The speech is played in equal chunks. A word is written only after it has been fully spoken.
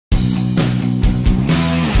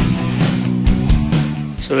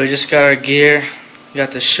So we just got our gear,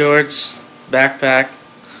 got the shorts, backpack,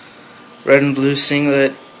 red and blue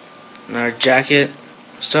singlet, and our jacket.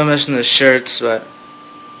 Still missing the shirts, but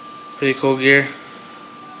pretty cool gear.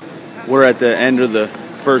 We're at the end of the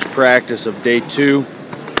first practice of day 2.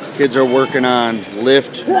 Kids are working on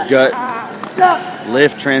lift, gut,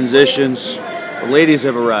 lift transitions. The ladies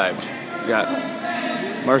have arrived. We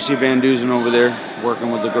got Marcy Van Duzen over there working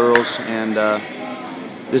with the girls, and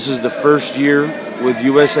this is the first year with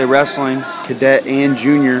USA Wrestling Cadet and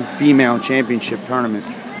Junior Female Championship Tournament.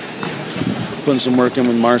 Putting some work in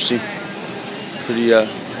with Marcy.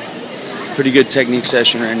 Pretty good technique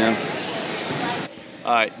session right now.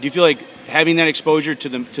 Do you feel like having that exposure to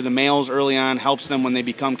the males early on helps them when they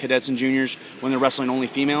become cadets and juniors when they're wrestling only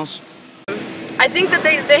females? I think that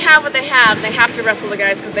they have what they have. They have to wrestle the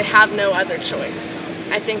guys because they have no other choice.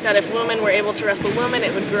 I think that if women were able to wrestle women,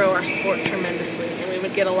 it would grow our sport tremendously, and we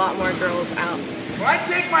would get a lot more girls out. When I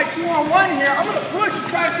take my 2-on-1 here, I'm going to push and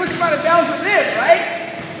try to push him out of bounds with this,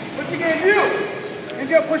 right? What's he going to do? He's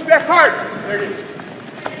going to push back hard. There it is.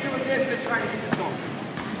 Do with this and try to get this going.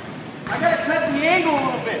 I got to cut the angle a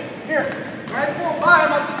little bit. Here, right before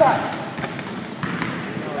bottom on the side.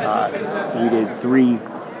 We did three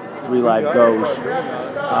live goes.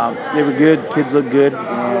 They were good. Kids looked good,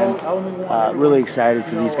 and really excited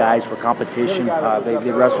for these guys for competition.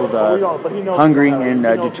 They wrestled hungry and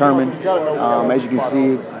determined. As you can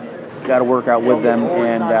see, got to work out with them.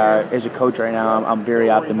 And as a coach right now, I'm very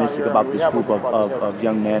optimistic about this group of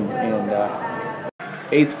young men. And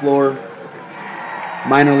 8th floor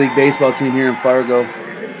minor league baseball team here in Fargo.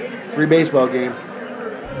 Free baseball game.